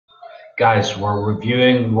Guys, we're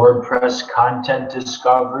reviewing WordPress content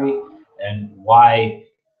discovery and why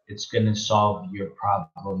it's going to solve your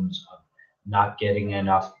problems of not getting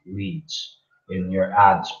enough leads in your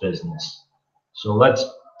ads business. So let's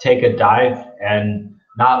take a dive, and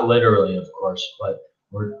not literally, of course, but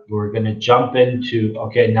we're going to jump into,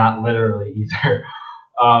 okay, not literally either,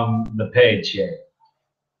 the page here.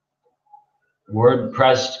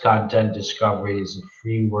 WordPress content discovery is a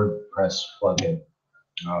free WordPress plugin.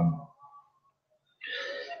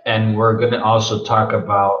 And we're going to also talk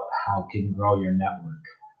about how you can grow your network.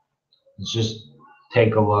 Let's just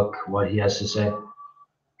take a look what he has to say.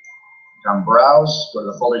 Come browse, go to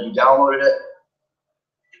the folder you downloaded it,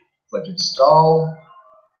 click install,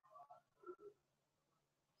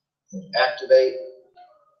 click activate.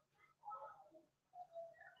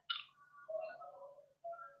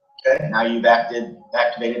 Okay, now you've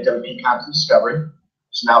activated WP Content Discovery.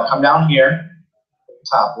 So now come down here, the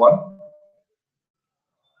top one.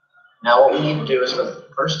 Now what we need to do is, for the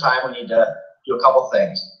first time, we need to do a couple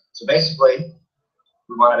things. So basically,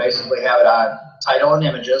 we want to have it on title and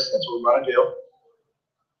images. That's what we want to do.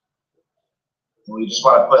 And we just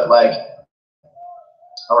want to put like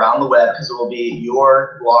around the web, because it will be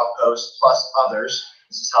your blog post plus others.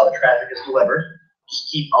 This is how the traffic is delivered.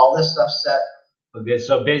 Just keep all this stuff set. Okay,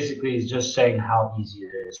 so basically he's just saying how easy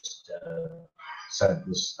it is to set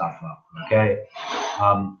this stuff up. Okay,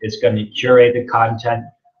 it's going to curate the content,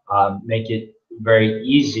 make it very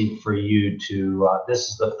easy for you to, this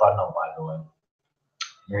is the funnel, by the way,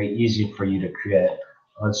 very easy for you to create.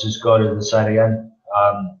 Let's just go to the site again.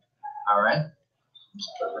 All right.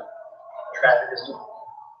 Traffic is.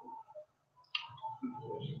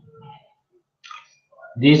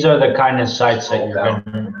 These are the kind of sites that you're going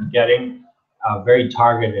to be getting, very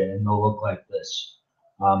targeted, and they'll look like this.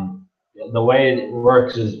 The way it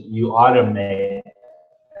works is you automate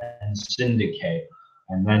and syndicate,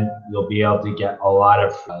 and then you'll be able to get a lot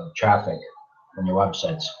of traffic from your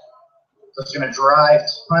websites. So it's going to drive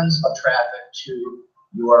tons of traffic to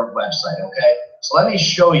your website, okay? So let me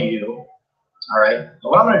show you, all right?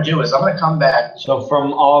 What I'm going to do is I'm going to come back. So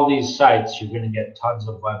from all these sites, you're going to get tons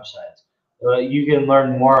of websites. You can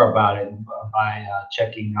learn more about it by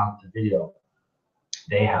checking out the video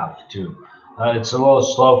they have too. It's a little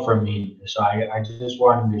slow for me, so I just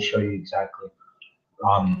wanted to show you exactly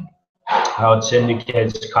how it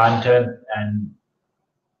syndicates content and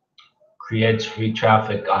creates free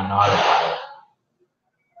traffic on autopilot.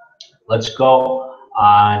 Let's go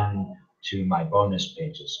on to my bonus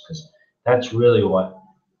pages, because that's really what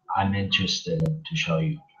I'm interested in to show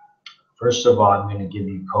you. First of all, I'm going to give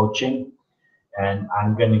you coaching, and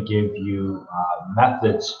I'm going to give you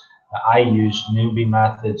methods that I use, newbie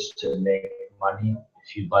methods to make money,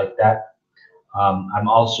 if you'd like that. I'm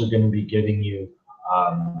also going to be giving you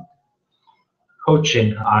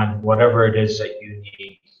coaching on whatever it is that you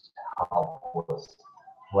need help with,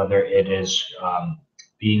 whether it is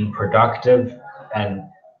being productive and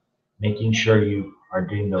making sure you are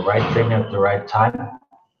doing the right thing at the right time,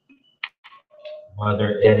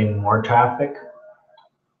 whether getting more traffic,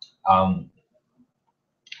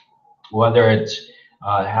 whether it's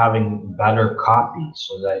having better copy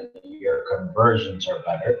so that your conversions are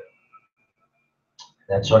better.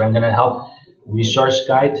 That's what I'm going to help. Resource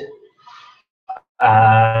guide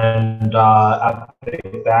and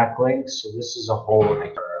epic backlinks. So this is a whole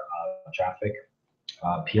traffic,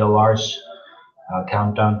 PLRs,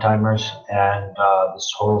 countdown timers, and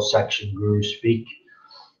this whole section, Guru Speak,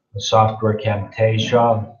 the software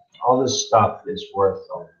Camtasia. All this stuff is worth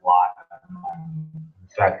a lot of money. In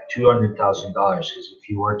fact, $200,000, because if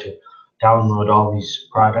you were to download all these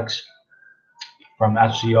products, from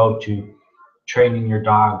SEO to training your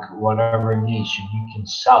dog, whatever niche, and you can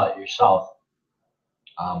sell it yourself,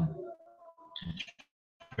 it's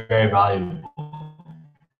very valuable.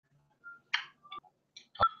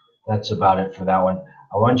 That's about it for that one.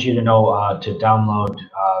 I want you to know to download,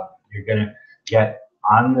 you're going to get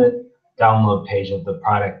on the download page of the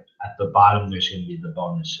product, at the bottom there's going to be the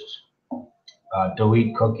bonuses.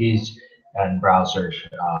 Delete cookies and browsers.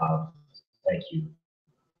 Thank you.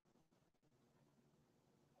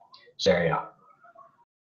 Saria.